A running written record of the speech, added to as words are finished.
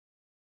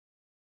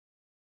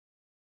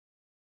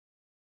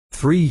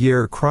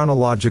3-year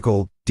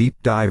chronological deep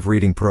dive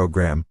reading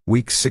program,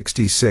 week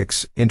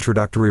 66,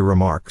 introductory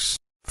remarks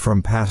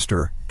from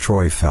Pastor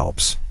Troy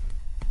Phelps.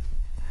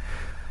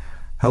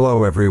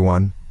 Hello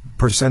everyone.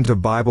 Percent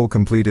of Bible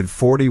completed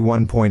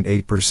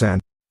 41.8%.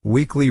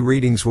 Weekly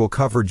readings will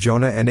cover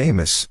Jonah and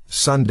Amos.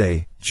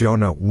 Sunday,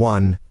 Jonah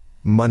 1,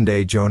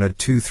 Monday, Jonah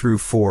 2 through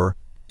 4,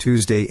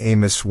 Tuesday,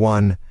 Amos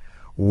 1,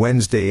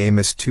 Wednesday,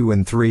 Amos 2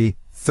 and 3,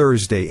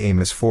 Thursday,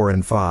 Amos 4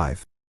 and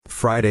 5,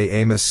 Friday,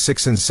 Amos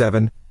 6 and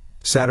 7,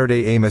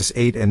 Saturday, Amos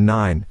 8 and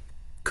 9.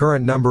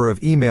 Current number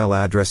of email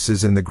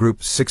addresses in the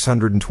group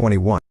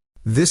 621.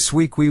 This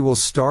week we will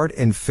start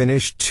and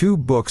finish 2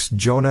 books,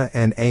 Jonah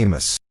and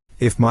Amos.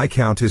 If my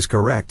count is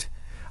correct,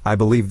 I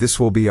believe this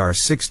will be our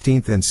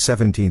 16th and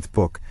 17th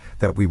book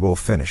that we will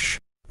finish.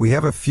 We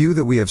have a few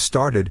that we have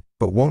started,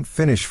 but won't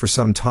finish for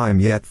some time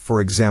yet, for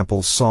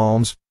example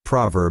Psalms,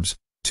 Proverbs,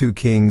 2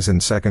 Kings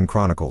and 2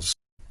 Chronicles.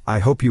 I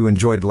hope you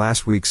enjoyed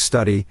last week's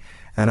study,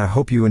 and I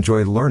hope you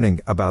enjoyed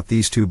learning about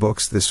these 2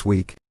 books this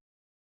week.